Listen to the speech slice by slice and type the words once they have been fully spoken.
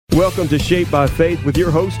Welcome to Shaped by Faith with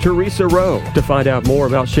your host, Teresa Rowe. To find out more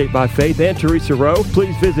about Shaped by Faith and Teresa Rowe,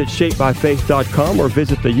 please visit shapedbyfaith.com or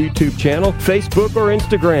visit the YouTube channel, Facebook, or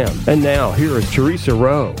Instagram. And now, here is Teresa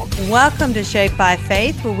Rowe. Welcome to Shaped by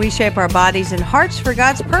Faith, where we shape our bodies and hearts for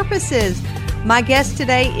God's purposes. My guest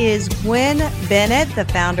today is Gwen Bennett, the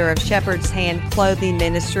founder of Shepherd's Hand Clothing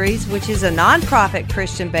Ministries, which is a nonprofit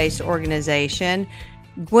Christian-based organization.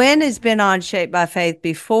 Gwen has been on Shaped by Faith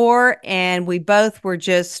before, and we both were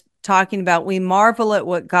just talking about we marvel at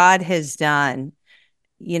what God has done.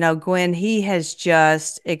 You know, Gwen, he has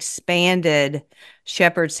just expanded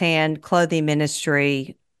Shepherd's Hand Clothing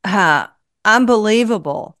Ministry.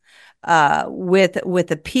 Unbelievable. With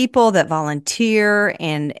the people that volunteer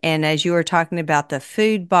and as you were talking about the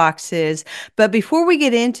food boxes. But before we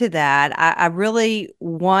get into that, I really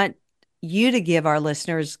want you to give our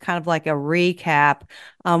listeners kind of like a recap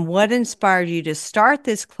on what inspired you to start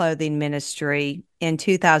this clothing ministry in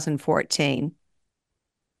 2014.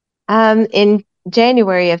 In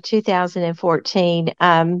January of 2014,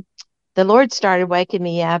 the Lord started waking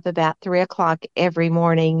me up about 3 o'clock every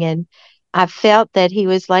morning, and I felt that He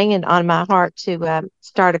was laying it on my heart to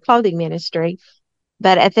start a clothing ministry.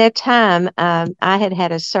 But at that time, I had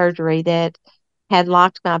had a surgery that had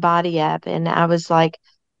locked my body up, and I was like,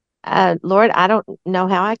 Lord, I don't know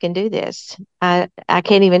how I can do this. I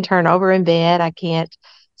can't even turn over in bed. I can't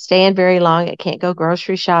stand very long. I can't go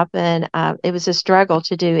grocery shopping. It was a struggle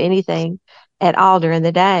to do anything at all during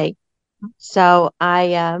the day. So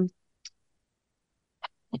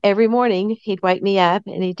every morning He'd wake me up,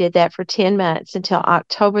 and He did that for 10 months until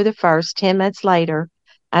October the 1st, 10 months later.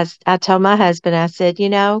 I told my husband, I said,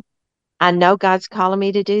 I know God's calling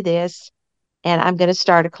me to do this, and I'm going to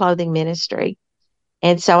start a clothing ministry.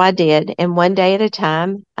 And so I did. And one day at a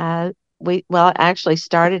time, I actually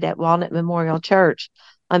started at Walnut Memorial Church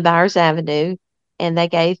on Byers Avenue, and they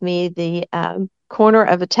gave me the corner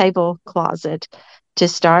of a table closet to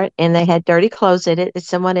start, and they had dirty clothes in it that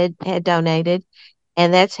someone had donated,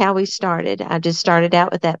 and that's how we started. I just started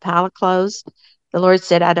out with that pile of clothes. The Lord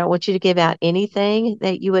said, I don't want you to give out anything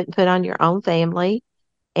that you wouldn't put on your own family.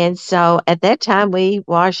 And so at that time, we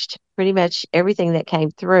washed pretty much everything that came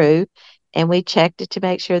through, and we checked it to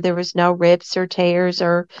make sure there was no rips or tears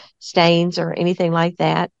or stains or anything like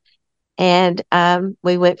that. And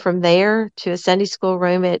we went from there to a Sunday school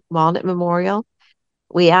room at Walnut Memorial.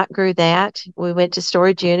 We outgrew that. We went to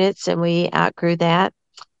storage units, and we outgrew that.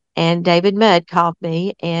 And David Mudd called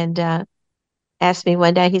me and asked me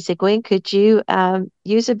one day, he said, Gwen, could you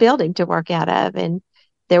use a building to work out of? And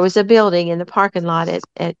there was a building in the parking lot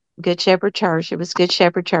at Good Shepherd Church. It was Good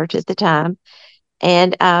Shepherd Church at the time.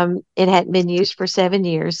 And it hadn't been used for 7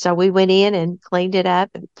 years. So we went in and cleaned it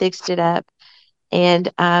up and fixed it up.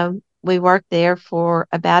 And we worked there for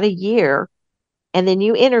about a year. And then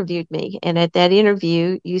you interviewed me. And at that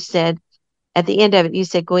interview, you said, at the end of it, you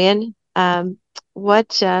said, Gwen, what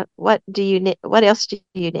do you need? What else do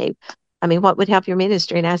you need? I mean, what would help your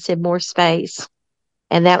ministry? And I said, more space.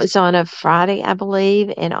 And that was on a Friday, I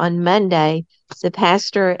believe. And on Monday, the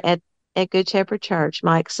pastor at Good Shepherd Church,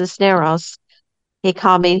 Mike Cisneros, he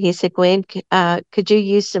called me and he said, Gwen, could you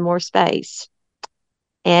use some more space?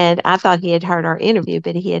 And I thought he had heard our interview,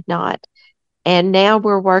 but he had not. And now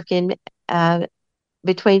we're working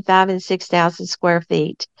between 5,000 and 6,000 square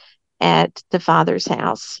feet at the Father's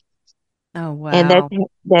house. Oh, wow. And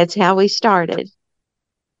that's how we started.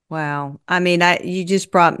 Wow. I mean, you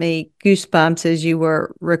just brought me goosebumps as you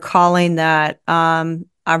were recalling that. I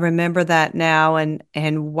remember that now,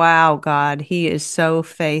 and wow, God, He is so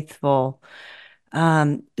faithful.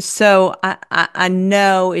 So I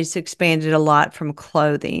know it's expanded a lot from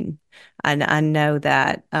clothing. I know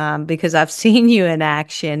that because I've seen you in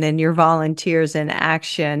action and your volunteers in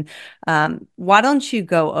action. Why don't you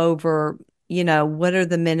go over, what are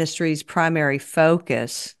the ministry's primary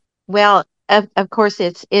focus? Well, of course,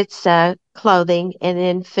 it's clothing, and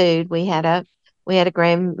then food. We had a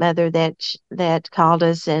grandmother that called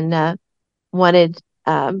us and wanted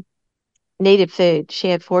needed food. She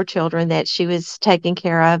had 4 children that she was taking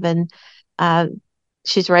care of, and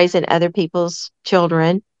she's raising other people's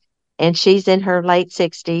children, and she's in her late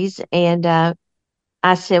 60s. And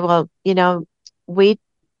I said, well, we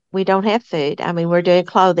don't have food. I mean, we're doing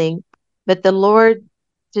clothing, but the Lord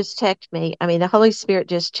just checked me. I mean, the Holy Spirit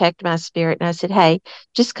just checked my spirit, and I said, hey,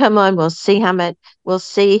 just come on. We'll see how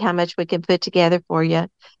much we can put together for you.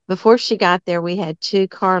 Before she got there, we had 2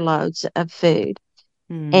 carloads of food.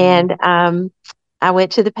 And I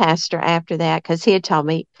went to the pastor after that because he had told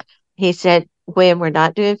me, he said, Gwen, we're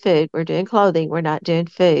not doing food. We're doing clothing. We're not doing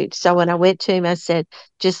food. So when I went to him, I said,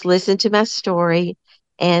 just listen to my story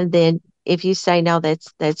and then if you say no,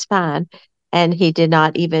 that's fine. And he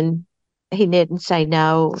didn't say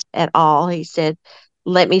no at all. He said,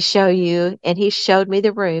 let me show you. And he showed me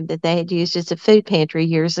the room that they had used as a food pantry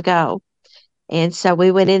years ago. And so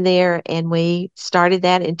we went in there and we started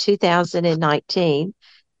that in 2019.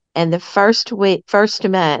 And the first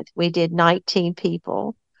month, we did 19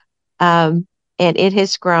 people. Um, and it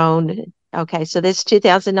has grown. Okay, so this is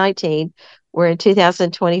 2019. We're in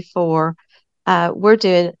 2024. We're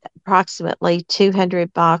doing approximately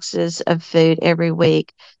 200 boxes of food every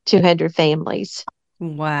week, 200 families.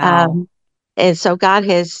 Wow. Um, and so God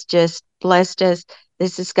has just blessed us.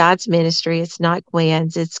 This is God's ministry. It's not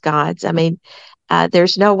Gwen's, it's God's. I mean,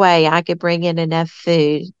 there's no way I could bring in enough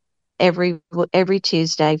food every every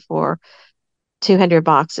Tuesday for 200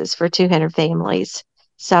 boxes for 200 families.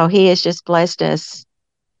 So he has just blessed us.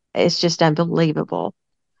 It's just unbelievable.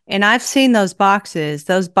 And I've seen those boxes.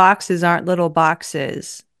 Those boxes aren't little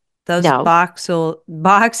boxes. Those No,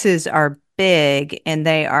 boxes are big and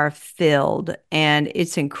they are filled. And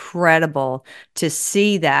it's incredible to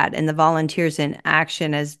see that and the volunteers in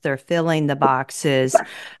action as they're filling the boxes.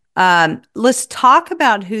 Let's talk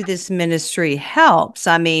about who this ministry helps.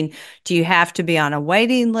 I mean, do you have to be on a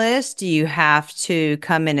waiting list? Do you have to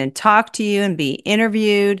come in and talk to you and be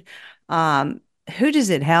interviewed? Um, who does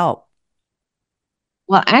it help?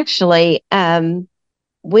 well, actually,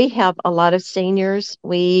 we help a lot of seniors.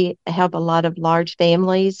 We help a lot of large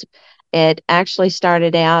families. It actually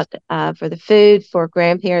started out for the food for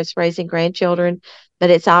grandparents raising grandchildren, but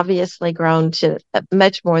it's obviously grown to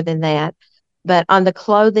much more than that. But on the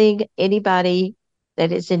clothing, anybody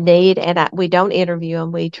that is in need, and we don't interview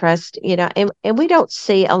them, we trust, and we don't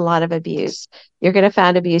see a lot of abuse. You're going to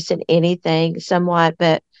find abuse in anything somewhat,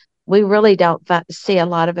 but we really don't see a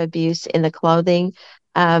lot of abuse in the clothing.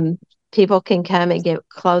 Um, People can come and get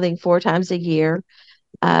clothing 4 times a year.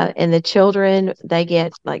 And the children, they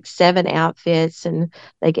get like 7 outfits and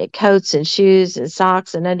they get coats and shoes and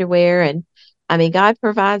socks and underwear. And I mean, God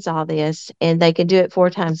provides all this and they can do it 4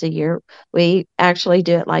 times a year. We actually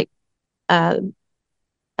do it like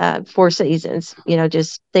 4 seasons,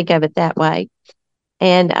 just think of it that way.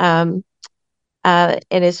 And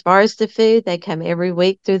as far as the food, they come every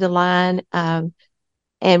week through the line.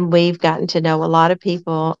 And we've gotten to know a lot of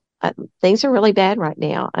people. Things are really bad right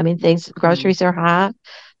now. I mean, Mhm. groceries are high.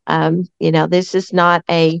 This is not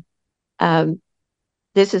um,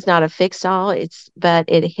 a fix all. But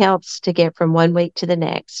it helps to get from one week to the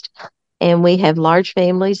next. And we have large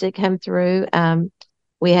families that come through.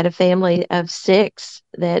 We had a family of 6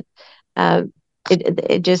 that uh,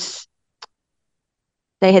 it just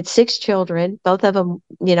they had 6 children. Both of them,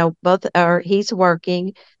 he's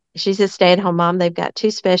working. She's a stay-at-home mom. They've got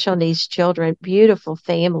 2 special needs children. Beautiful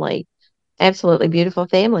family, absolutely beautiful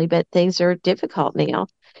family, but things are difficult now.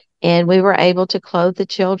 And we were able to clothe the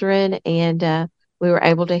children and we were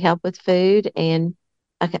able to help with food and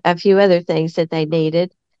a few other things that they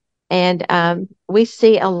needed. And we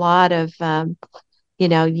see a lot of,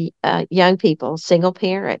 young people, single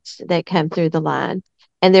parents that come through the line.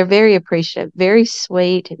 And they're very appreciative, very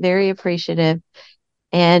sweet, very appreciative.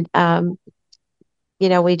 And,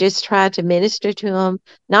 we just try to minister to them,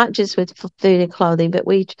 not just with food and clothing, but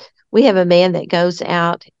we have a man that goes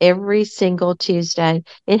out every single Tuesday.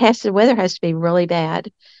 The weather has to be really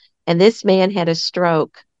bad. And this man had a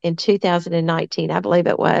stroke in 2019, I believe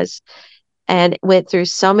it was, and went through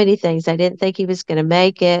so many things. I didn't think he was going to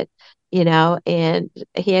make it, and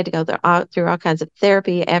he had to go through all kinds of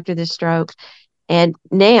therapy after the stroke. And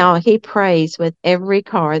now he prays with every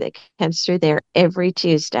car that comes through there every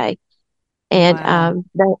Tuesday. And Wow.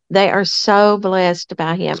 they are so blessed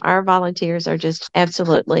by him. Our volunteers are just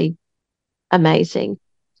absolutely amazing.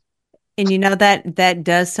 And that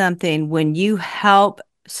does something when you help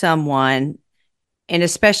someone, and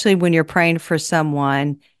especially when you're praying for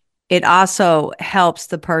someone, it also helps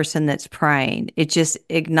the person that's praying. It just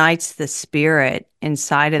ignites the spirit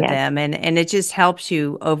inside of Yes. them and it just helps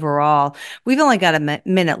you overall. We've only got a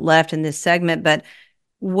minute left in this segment, but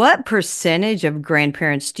what percentage of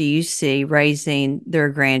grandparents do you see raising their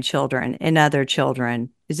grandchildren and other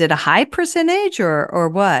children? Is it a high percentage or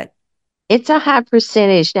what? It's a high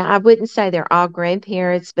percentage. Now, I wouldn't say they're all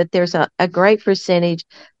grandparents, but there's a great percentage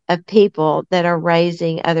of people that are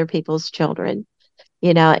raising other people's children,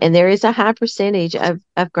 and there is a high percentage of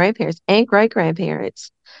grandparents and great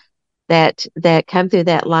grandparents that come through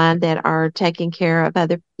that line that are taking care of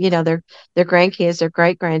other, their grandkids, their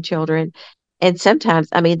great grandchildren. And sometimes,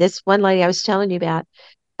 I mean, this one lady I was telling you about,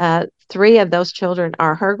 3 of those children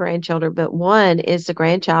are her grandchildren, but one is the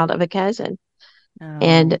grandchild of a cousin.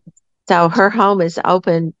 And Oh, So her home is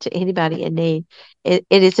open to anybody in need. It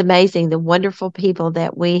is amazing the wonderful people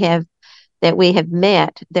that we have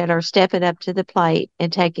met that are stepping up to the plate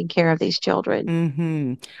and taking care of these children.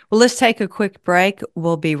 Mm-hmm. Well, let's take a quick break.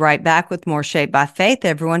 We'll be right back with more Shape by Faith.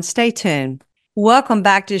 Everyone, stay tuned. Welcome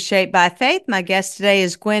back to Shape by Faith. My guest today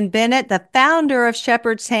is Gwen Bennett, the founder of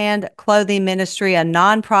Shepherd's Hand Clothing Ministry, a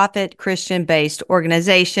nonprofit Christian-based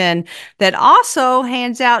organization that also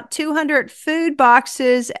hands out 200 food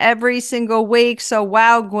boxes every single week. So,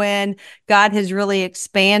 wow, Gwen, God has really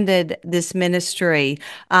expanded this ministry.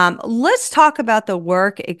 Let's talk about the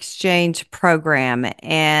work exchange program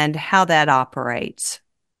and how that operates.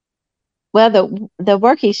 Well, the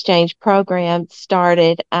work exchange program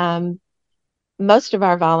started. Most of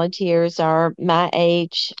our volunteers are my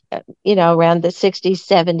age, around the 60s,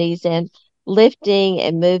 70s, and lifting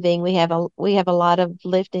and moving. We have a lot of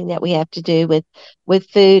lifting that we have to do with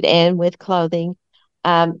food and with clothing.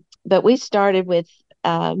 But we started with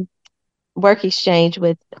work exchange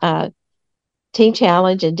with Teen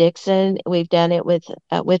Challenge in Dixon. We've done it with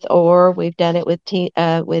OR. We've done it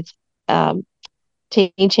with um,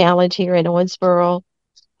 Teen Challenge here in Owensboro,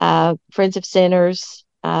 Friends of Sinners.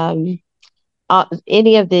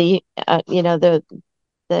 Any of the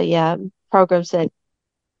programs that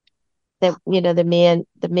the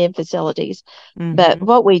men facilities. But Mm-hmm.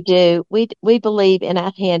 what we do, we believe in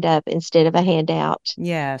a hand up instead of a handout.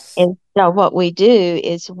 Yes. And so what we do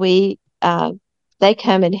is they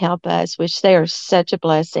come and help us, which they are such a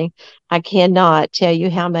blessing. I cannot tell you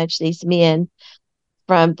how much these men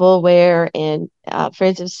from Bulware and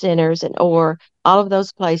Friends of Sinners or all of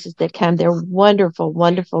those places that come. They're wonderful,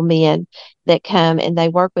 wonderful men that come and they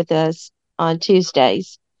work with us on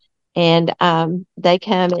Tuesdays. And they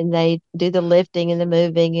come and they do the lifting and the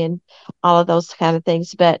moving and all of those kind of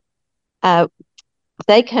things. But uh,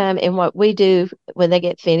 they come and what we do when they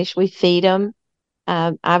get finished, we feed them.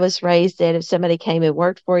 I was raised that if somebody came and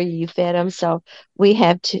worked for you, you fed them. So we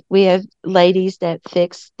have ladies that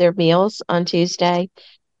fix their meals on Tuesday,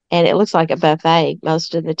 and it looks like a buffet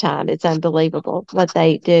most of the time. It's unbelievable what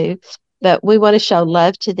they do. But we want to show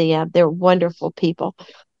love to them. They're wonderful people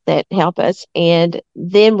that help us. And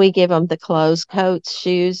then we give them the clothes, coats,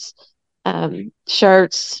 shoes,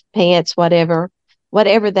 shirts, pants, whatever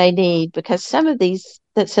they need. Because some of these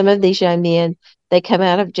young men, they come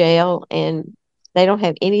out of jail and they don't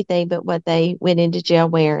have anything but what they went into jail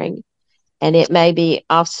wearing. And it may be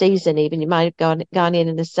off season even. You might have gone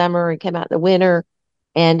in the summer and come out in the winter.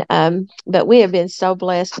 And but we have been so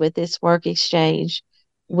blessed with this work exchange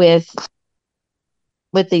with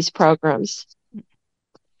these programs.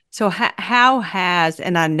 So how has,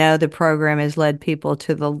 and I know the program has led people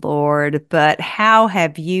to the Lord, but how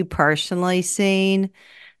have you personally seen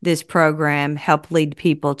this program help lead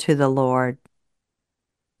people to the Lord?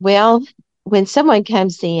 Well, when someone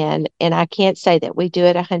comes in, and I can't say that we do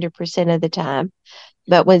it 100% of the time,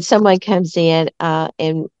 but when someone comes in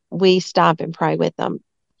and we stop and pray with them,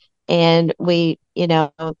 and the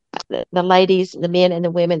ladies, the men, and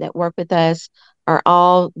the women that work with us are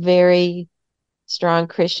all very strong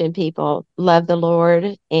Christian people, love the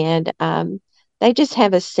Lord, and they just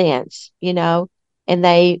have a sense, and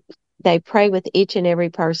they pray with each and every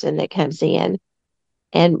person that comes in.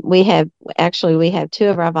 And we have two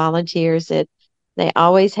of our volunteers that they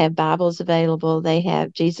always have Bibles available. They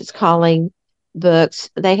have Jesus Calling books.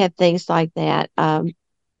 They have things like that.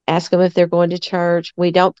 Ask them if they're going to church.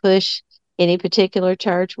 We don't push any particular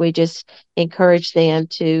church. We just encourage them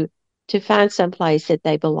to find some place that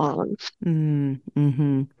they belong.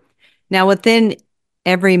 Mm-hmm. Now, within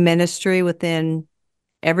every ministry, within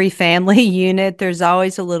every family unit, there's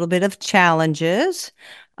always a little bit of challenges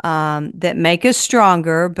that make us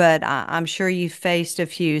stronger, but I'm sure you faced a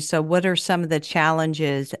few. So, what are some of the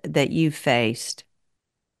challenges that you faced?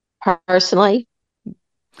 Personally,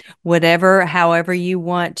 However you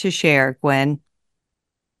want to share, Gwen.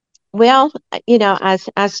 well,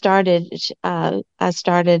 I started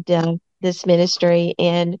this ministry,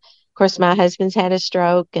 and of course, my husband's had a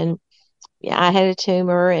stroke, and yeah, I had a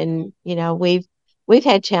tumor, and we've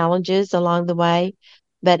had challenges along the way,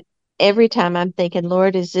 but every time I'm thinking,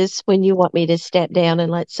 Lord, is this when you want me to step down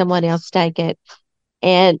and let someone else take it?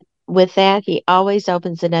 And with that, he always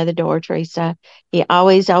opens another door, Teresa. He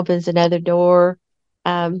always opens another door.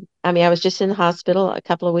 I was just in the hospital a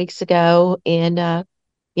couple of weeks ago, and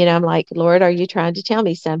I'm like, Lord, are you trying to tell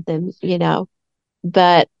me something?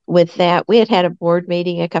 But with that, we had a board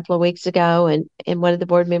meeting a couple of weeks ago, and one of the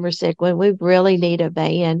board members said, "When we really need a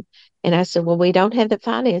van," and I said, "Well, we don't have the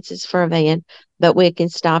finances for a van, but we can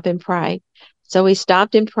stop and pray." So we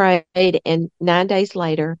stopped and prayed, and 9 days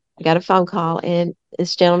later, I got a phone call, and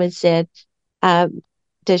this gentleman said, um,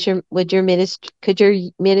 could your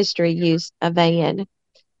ministry use a van?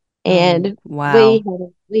 Oh, And wow.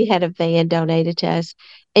 we had a van donated to us.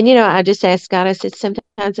 And I just asked God, I said,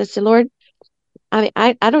 sometimes I said, Lord, I mean,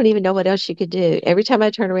 I don't even know what else you could do. Every time I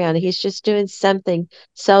turn around, he's just doing something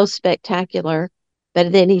so spectacular.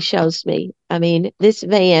 But then he shows me. I mean, this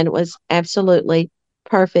van was absolutely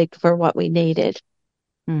perfect for what we needed.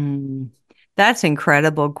 Mm. That's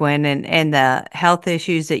incredible, Gwen, and the health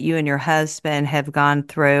issues that you and your husband have gone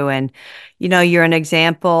through. And, you're an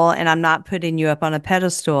example, and I'm not putting you up on a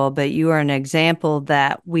pedestal, but you are an example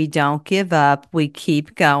that we don't give up. We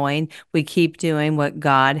keep going. We keep doing what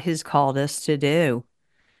God has called us to do.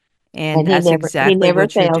 And And he that's he exactly never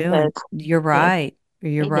what you're fails us. doing. You're Yeah, right.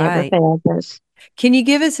 You're he never right. fails us. Can you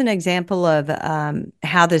give us an example of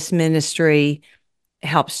how this ministry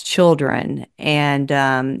helps children and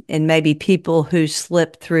maybe people who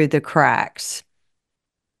slip through the cracks?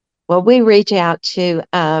 Well, we reach out to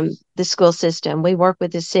the school system. We work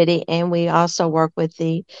with the city and we also work with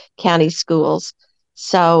the county schools.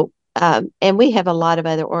 So, and we have a lot of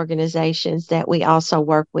other organizations that we also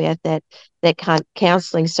work with that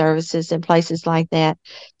counseling services and places like that.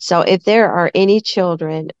 So, if there are any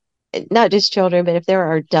children, not just children, but if there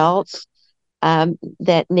are adults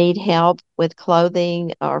that need help with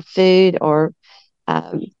clothing or food or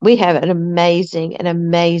we have an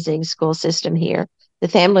amazing school system here. The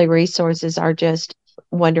family resources are just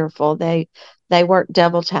wonderful. They work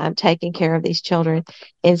double time taking care of these children,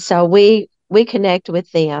 and so we connect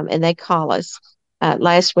with them, and they call us.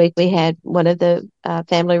 Last week we had one of the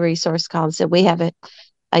family resource calls and said we have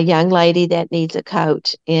a young lady that needs a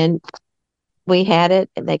coat, and we had it,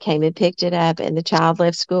 and they came and picked it up, and the child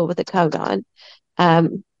left school with a coat on.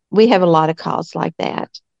 We have a lot of calls like that.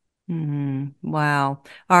 Wow.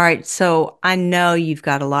 All right. So I know you've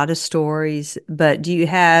got a lot of stories, but do you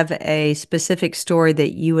have a specific story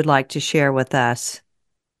that you would like to share with us?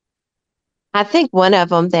 I think one of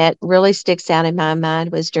them that really sticks out in my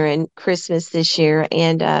mind was during Christmas this year,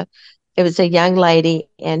 and it was a young lady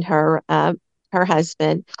and her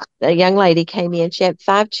husband. The young lady came in. She had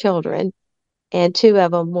five children, and two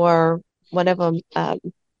of them were one of them.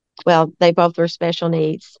 Well, they both were special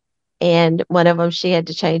needs. And one of them, she had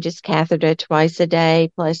to change his catheter twice a day.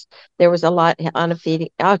 Plus, there was a lot on a feeding,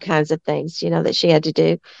 all kinds of things, that she had to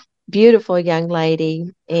do. Beautiful young lady.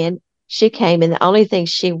 And she came, and the only thing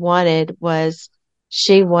she wanted was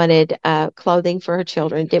she wanted clothing for her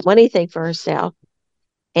children, didn't want anything for herself.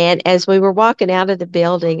 And as we were walking out of the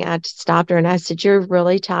building, I stopped her and I said, "You're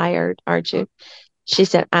really tired, aren't you?" She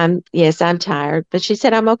said, yes, I'm tired. But she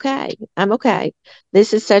said, I'm okay. I'm okay.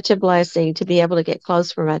 This is such a blessing to be able to get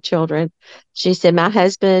clothes for my children. She said, my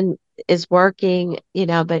husband is working,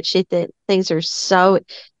 but things are so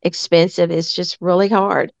expensive. It's just really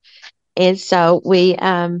hard. And so we,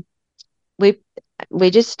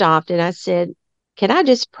 we just stopped and I said, can I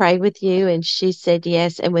just pray with you? And she said,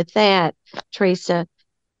 yes. And with that, Teresa,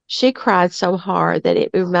 she cried so hard that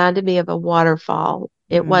it reminded me of a waterfall.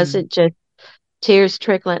 It Mm, wasn't just tears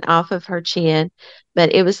trickling off of her chin,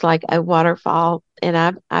 but it was like a waterfall.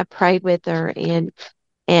 And I prayed with her, and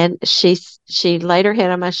she laid her head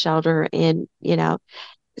on my shoulder, and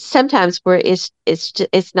sometimes where it's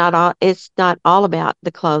not all about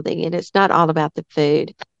the clothing, and it's not all about the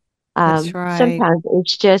food. that's right. Sometimes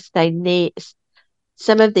it's just they need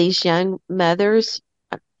some of these young mothers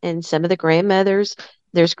and some of the grandmothers.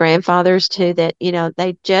 There's grandfathers too that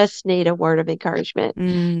they just need a word of encouragement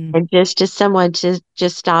Mm. and just someone to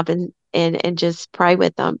just stop and just pray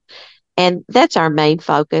with them. And that's our main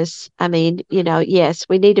focus. I mean, yes,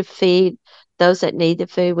 we need to feed those that need the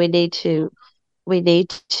food. We need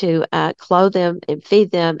to clothe them and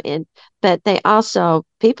feed them, and but they also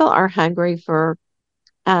people are hungry for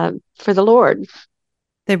the Lord.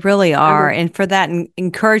 They really I are. mean, And for that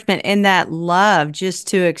encouragement and that love, just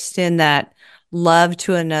to extend that love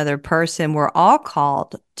to another person, we're all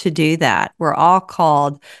called to do that. We're all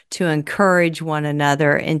called to encourage one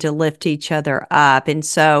another and to lift each other up. And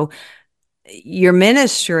so your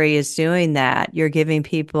ministry is doing that. You're giving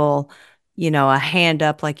people, a hand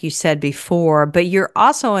up, like you said before, but you're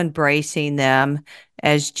also embracing them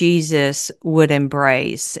as Jesus would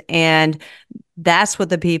embrace. And that's what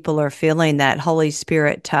the people are feeling, that Holy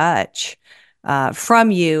Spirit touch from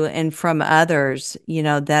you and from others,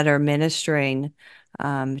 that are ministering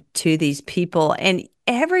to these people. And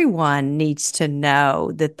everyone needs to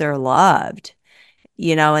know that they're loved,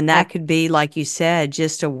 and ab- that could be, like you said,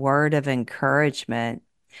 just a word of encouragement.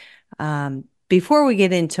 before we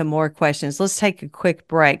get into more questions, let's take a quick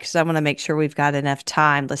break because I want to make sure we've got enough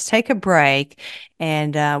time. Let's take a break,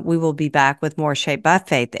 and we will be back with more Shaped by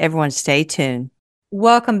Faith. Everyone stay tuned.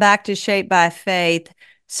 Welcome back to Shaped by Faith.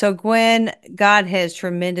 So, Gwen, God has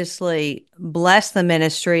tremendously blessed the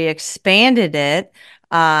ministry, expanded it.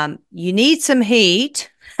 You need some heat.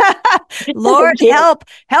 Lord, Yes.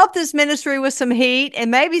 help this ministry with some heat and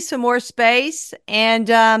maybe some more space. And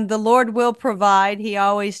the Lord will provide. He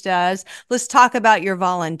always does. Let's talk about your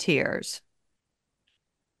volunteers.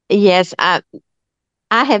 Yes, I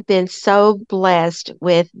have been so blessed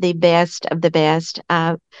with the best of the best.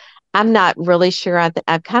 I'm not really sure.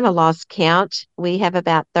 I've kind of lost count. We have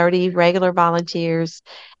about 30 regular volunteers,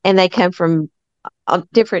 and they come from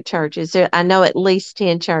different churches. I know at least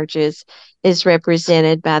 10 churches is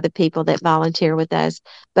represented by the people that volunteer with us.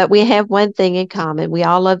 But we have one thing in common. We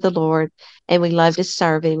all love the Lord, and we love to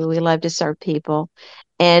serve Him, and we love to serve people.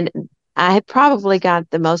 And I have probably got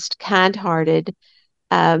the most kind-hearted,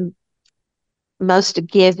 um, most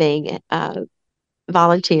giving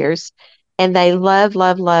volunteers, and they love,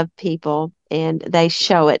 love, love people, and they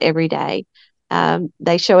show it every day.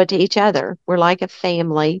 They show it to each other. We're like a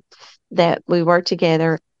family that we work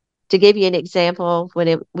together. To give you an example,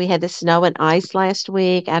 we had the snow and ice last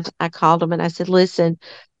week, I called them and I said, listen,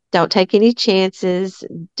 don't take any chances.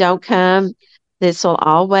 Don't come. This will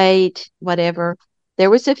all wait, whatever. There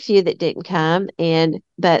was a few that didn't come,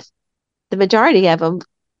 but the majority of them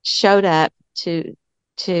showed up to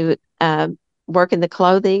work in the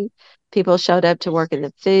clothing. People showed up to work in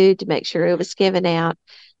the food to make sure it was given out.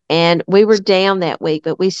 And we were down that week,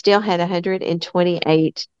 but we still had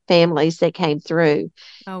 128 families that came through.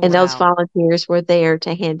 Oh, And those wow. volunteers were there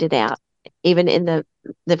to hand it out, even in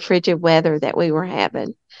the frigid weather that we were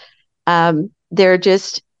having. They're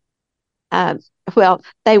just, um, well,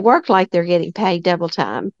 they work like they're getting paid double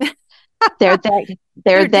time. They're that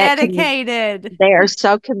they're They're that dedicated. they are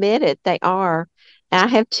so committed. They are. And I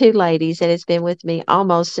have two ladies that has been with me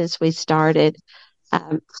almost since we started.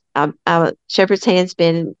 Shepherd's Hand's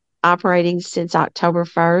been operating since October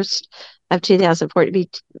 1st of 2004. It'd be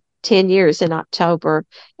 10 years in October,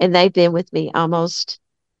 and they've been with me almost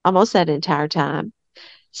that entire time.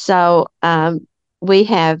 So I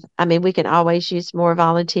mean, we can always use more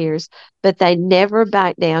volunteers, but they never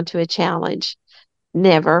back down to a challenge.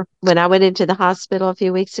 Never. When I went into the hospital a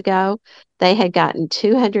few weeks ago, they had gotten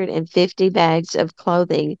 250 bags of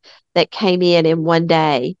clothing that came in one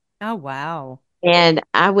day. Oh, wow. And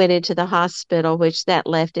I went into the hospital, which that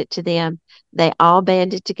left it to them. They all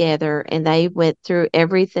banded together and they went through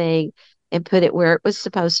everything and put it where it was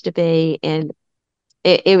supposed to be. And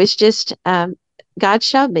it was just, God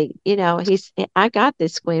showed me, I got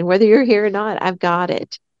this, Gwen, whether you're here or not, I've got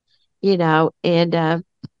it,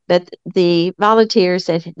 but the volunteers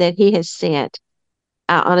that he has sent,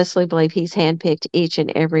 I honestly believe he's handpicked each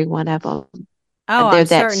and every one of them. Oh, They're I'm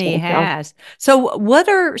that certain he special. has. So, what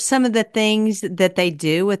are some of the things that they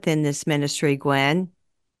do within this ministry, Gwen?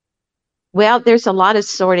 Well, there's a lot of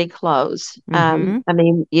sorting clothes. Mm-hmm. I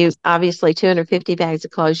mean, you obviously 250 bags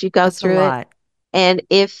of clothes. You go That's a through it, lot. and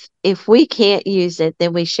if we can't use it,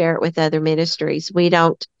 then we share it with other ministries. We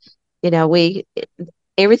don't, we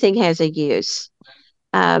everything has a use.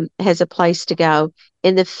 Has a place to go.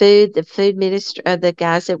 In the food ministry, the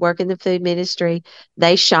guys that work in the food ministry,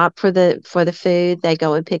 they shop for the food. They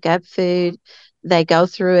go and pick up food. They go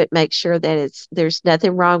through it, make sure that there's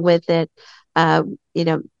nothing wrong with it.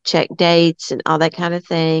 Check dates and all that kind of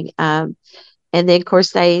thing. And then of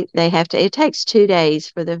course they have to. It takes 2 days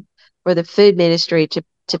for the food ministry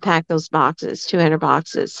to pack those boxes, 200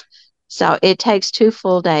 boxes. So it takes 2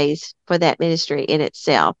 full days for that ministry in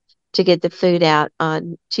itself to get the food out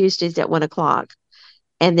on Tuesdays at 1 o'clock.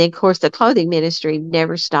 And then, of course, the clothing ministry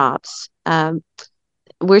never stops.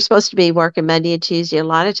 We're supposed to be working Monday and Tuesday. A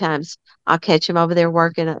lot of times I'll catch them over there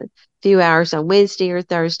working a few hours on Wednesday or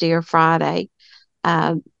Thursday or Friday.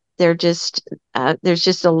 Um, there's just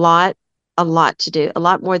a lot to do, a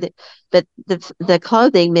lot more than, but the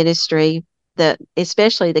clothing ministry,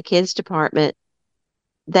 especially the kids department,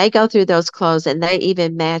 they go through those clothes and they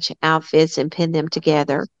even match outfits and pin them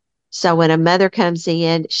together. So when a mother comes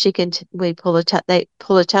in, we they pull a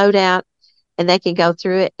tote out and they can go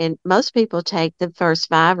through it. And most people take the first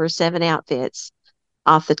 5 or 7 outfits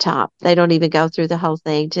off the top. They don't even go through the whole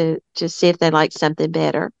thing to see if they like something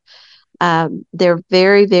better. They're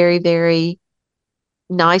very, very, very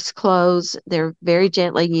nice clothes. They're very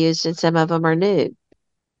gently used, and some of them are new.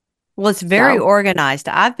 Well, it's very So organized.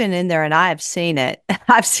 I've been in there and I have seen it.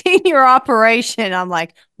 I've seen your operation. I'm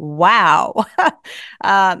like, wow.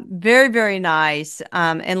 Very, very nice.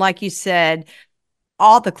 And like you said,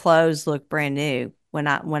 all the clothes look brand new. When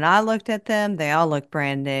I looked at them, they all look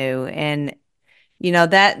brand new. And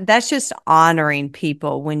that's just honoring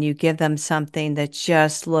people when you give them something that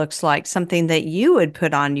just looks like something that you would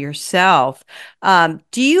put on yourself.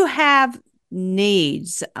 Do you have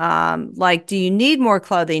needs? Like, do you need more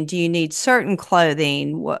clothing? Do you need certain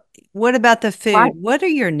clothing? What about the food? Right. What are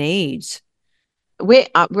your needs?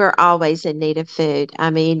 We're always in need of food.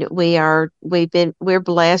 I mean, we're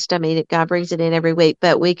blessed. I mean, God brings it in every week,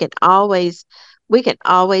 but we can always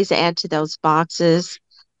add to those boxes.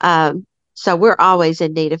 So we're always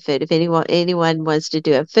in need of food. If anyone wants to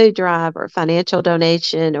do a food drive or financial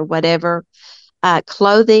donation or whatever,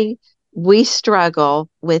 clothing, we struggle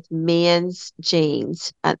with men's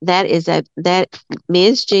jeans. That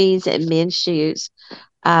men's jeans and men's shoes.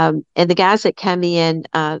 And the guys that come in,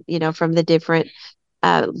 from the different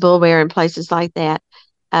Bull Bear and places like that,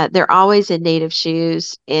 they're always in need of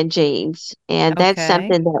shoes and jeans. And that's Okay.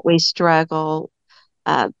 something that we struggle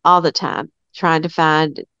all the time trying to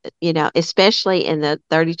find, especially in the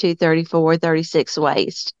 32, 34, 36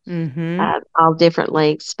 waist, Mm-hmm. all different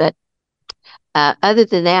lengths. But other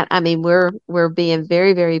than that, I mean, we're being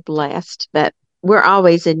very, very blessed, but we're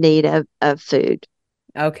always in need of food.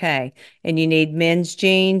 Okay. And you need men's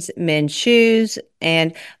jeans, men's shoes.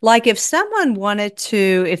 And like if someone wanted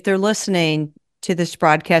to, if they're listening to this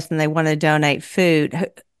broadcast and they want to donate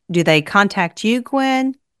food, do they contact you,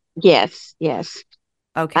 Gwen? Yes, yes.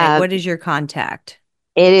 Okay. Uh, What is your contact?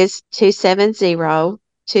 it is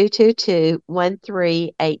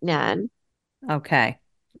 270-222-1389. Okay.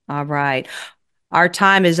 All right. Our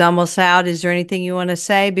time is almost out. Is there anything you want to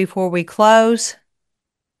say before we close?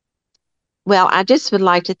 Well, I just would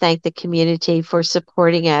like to thank the community for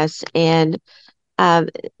supporting us, and um,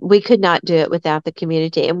 we could not do it without the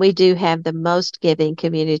community. And we do have the most giving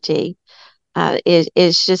community.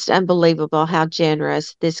 It's just unbelievable how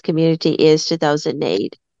generous this community is to those in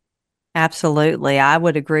need. Absolutely. I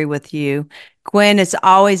would agree with you. Gwen, it's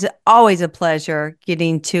always a pleasure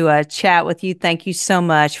getting to chat with you. Thank you so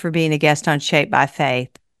much for being a guest on Shaped by Faith.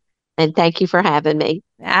 And thank you for having me.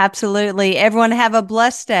 Absolutely. Everyone have a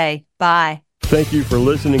blessed day. Bye. Thank you for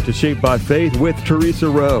listening to Shaped by Faith with Teresa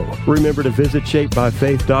Rowe. Remember to visit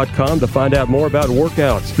shapedbyfaith.com to find out more about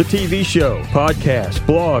workouts, the TV show, podcasts,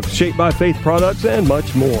 blogs, Shaped by Faith products, and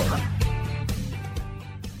much more.